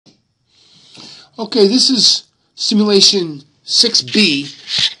Okay, this is simulation 6B,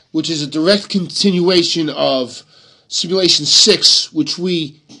 which is a direct continuation of simulation 6, which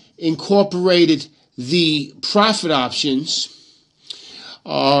we incorporated the profit options.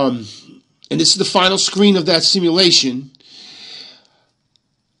 And this is the final screen of that simulation.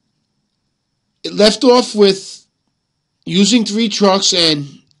 It left off with using 3 trucks,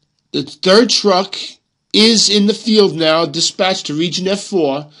 and the 3rd truck is in the field now, dispatched to region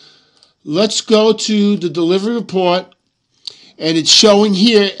F4. Let's go to the delivery report, and it's showing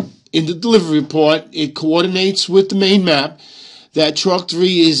here in the delivery report, it coordinates with the main map that truck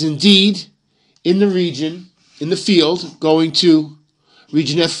 3 is indeed in the region, in the field, going to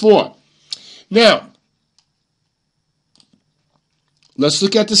region F4. Now, let's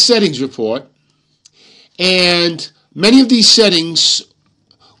look at the settings report. And many of these settings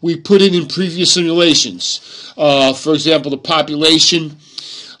we put in previous simulations. For example, the population,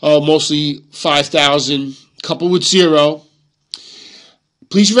 mostly 5,000, coupled with 0.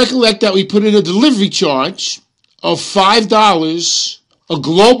 Please recollect that we put in a delivery charge of $5, a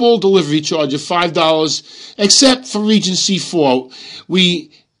global delivery charge of $5, except for region C4.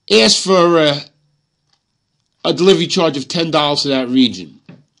 We asked for a delivery charge of $10 to that region.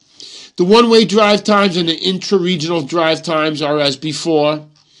 The one-way drive times and the intra-regional drive times are as before.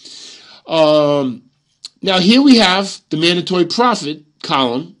 Now here we have the mandatory profit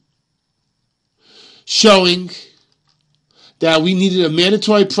column showing that we needed a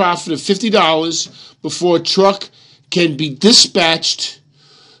mandatory profit of $50 before a truck can be dispatched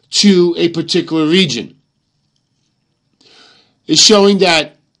to a particular region. It's showing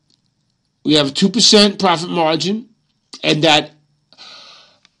that we have a 2% profit margin and that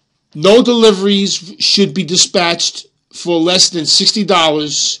no deliveries should be dispatched for less than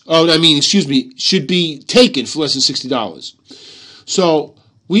 $60. Should be taken for less than $60. So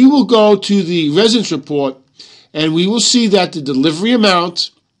we will go to the residence report, and we will see that the delivery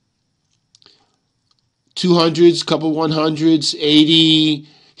amount, 200s, couple 100s, 80.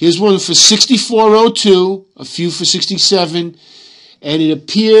 Here's one for 6402, a few for 67, and it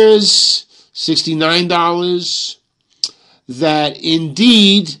appears $69 that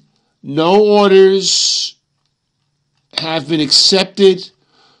indeed no orders have been accepted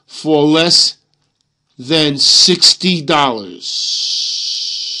for less than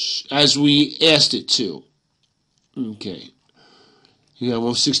 $60 as we asked it to. Okay. You have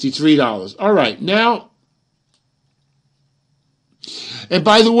 $63. All right. Now, and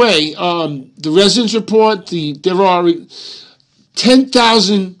by the way, the residence report, there are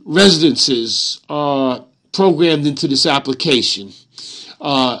 10,000 residences programmed into this application.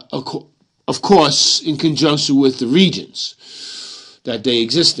 Of course, in conjunction with the regions that they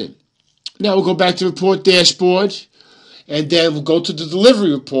exist in. Now we'll go back to the report dashboard, and then we'll go to the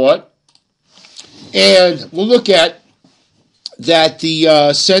delivery report, and we'll look at that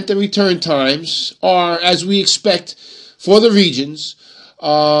the sent and return times are as we expect for the regions.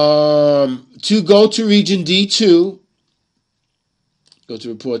 To go to region D2, go to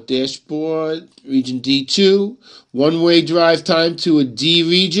report dashboard, region D2, one-way drive time to a D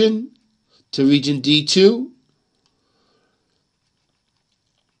region, to region D2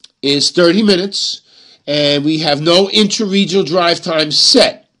 is 30 minutes, and we have no intra-regional drive time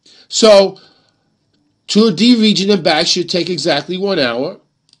set. So to a D region and back should take exactly 1 hour,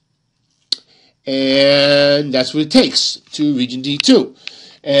 and that's what it takes to region D2.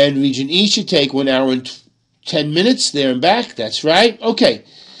 And region E should take 1 hour and 10 minutes there and back. That's right. Okay.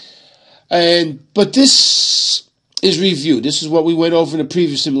 But this is review. This is what we went over in the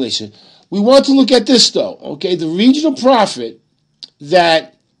previous simulation. We want to look at this, though. Okay, the regional profit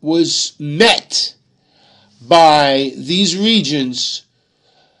that was met by these regions,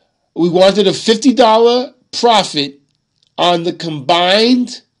 we wanted a $50 profit on the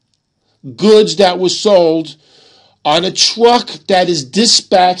combined goods that were sold on a truck that is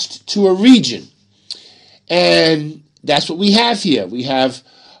dispatched to a region. And that's what we have here. We have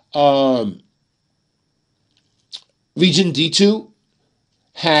region D2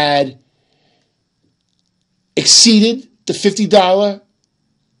 had exceeded the $50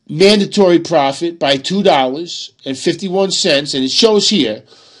 mandatory profit by $2.51, and it shows here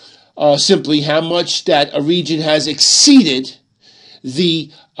simply how much that a region has exceeded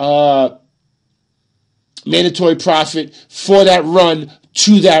the mandatory profit for that run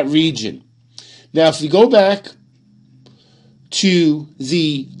to that region. Now, if we go back to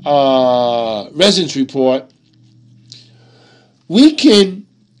the residence report, we can,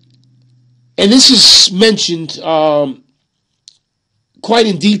 and this is mentioned quite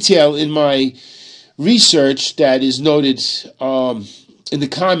in detail in my research that is noted in the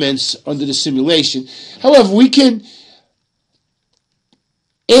comments under the simulation. However, we can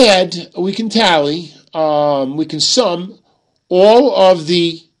add, we can tally, we can sum all of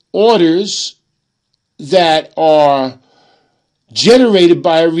the orders that are generated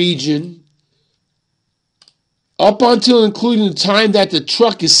by a region up until including the time that the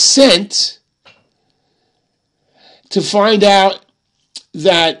truck is sent, to find out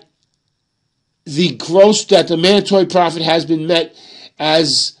that the mandatory profit has been met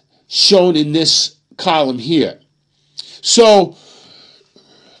as shown in this column here. So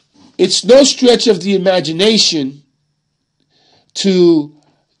it's no stretch of the imagination to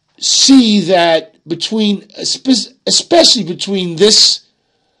see that especially between this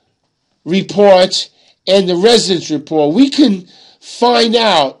report and the residence report, we can find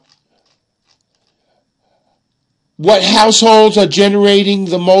out what households are generating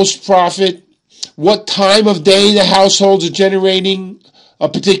the most profit, what time of day the households are generating a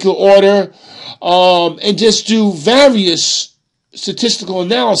particular order, and just do various statistical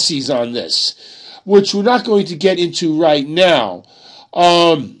analyses on this, which we're not going to get into right now.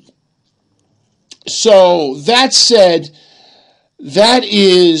 So that said, that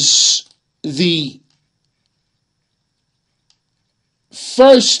is the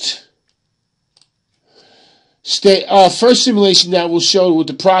first simulation that will show with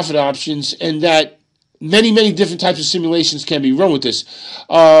the profit options, and that many different types of simulations can be run with this.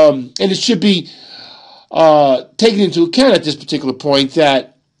 And it should be taken into account at this particular point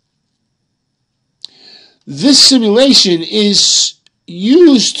that this simulation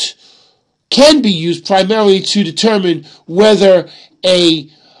can be used primarily to determine whether a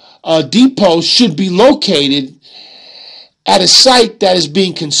depot should be located at a site that is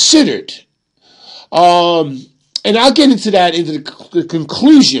being considered. And I'll get into that into the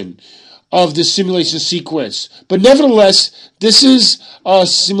conclusion of the simulation sequence. But nevertheless, this is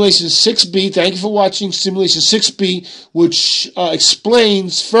simulation 6B. Thank you for watching simulation 6B, which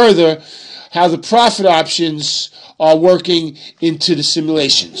explains further how the profit options are working into the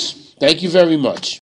simulations. Thank you very much.